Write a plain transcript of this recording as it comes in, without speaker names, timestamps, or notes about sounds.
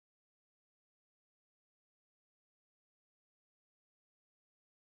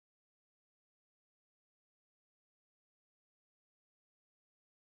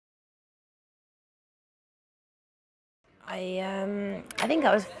I think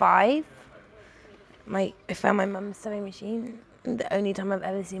I was 5. I found my mum's sewing machine. The only time I've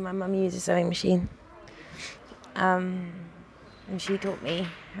ever seen my mum use a sewing machine. And she taught me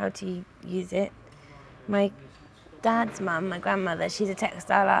how to use it. My dad's mum, my grandmother, she's a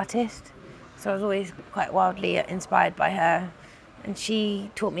textile artist, so I was always quite wildly inspired by her. And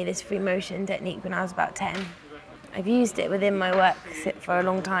she taught me this free motion technique when I was about 10. I've used it within my work for a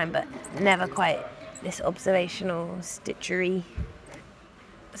long time, but never quite this observational stitchery.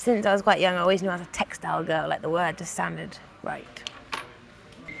 Since I was quite young, I always knew I was a textile girl, like the word just sounded right.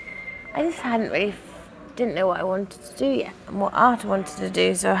 I just didn't know what I wanted to do yet and what art I wanted to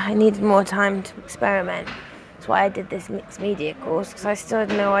do, so I needed more time to experiment. That's why I did this mixed media course, because I still had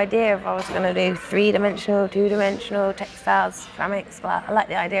no idea if I was going to do 3-dimensional, 2-dimensional, textiles, ceramics, glass. I like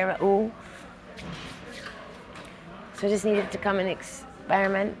the idea of it all. So I just needed to come and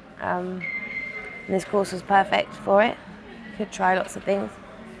experiment. And this course was perfect for it. Could try lots of things.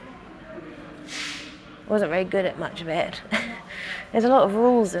 Wasn't very good at much of it. There's a lot of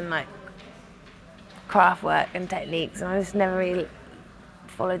rules in like craft work and techniques, and I just never really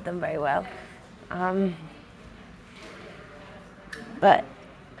followed them very well. But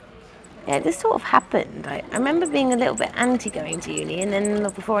yeah, this sort of happened. I remember being a little bit anti going to uni, and then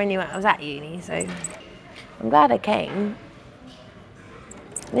before I knew it, I was at uni, so I'm glad I came.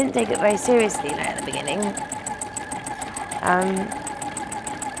 I didn't take it very seriously like, at the beginning.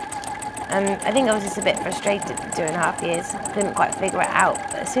 And I think I was just a bit frustrated for 2.5 years. Couldn't quite figure it out.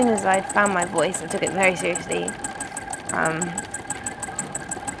 But as soon as I'd found my voice, I took it very seriously.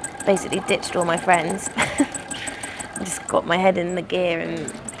 Basically ditched all my friends. Just got my head in the gear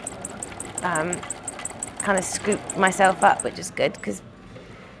and kind of scooped myself up, which is good, because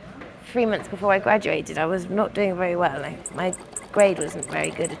 3 months before I graduated, I was not doing very well. Like, my grade wasn't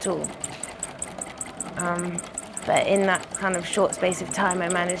very good at all. But in that kind of short space of time, I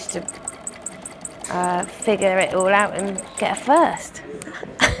managed to figure it all out and get a first,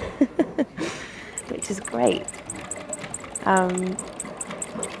 which is great.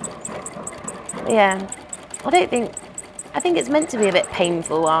 Yeah, I think it's meant to be a bit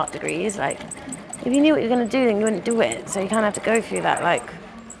painful, art degrees. Like, if you knew what you were going to do, then you wouldn't do it. So you kind of have to go through that, like,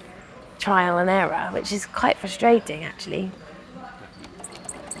 trial and error, which is quite frustrating, actually.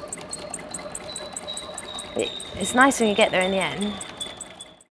 It's nice when you get there in the end.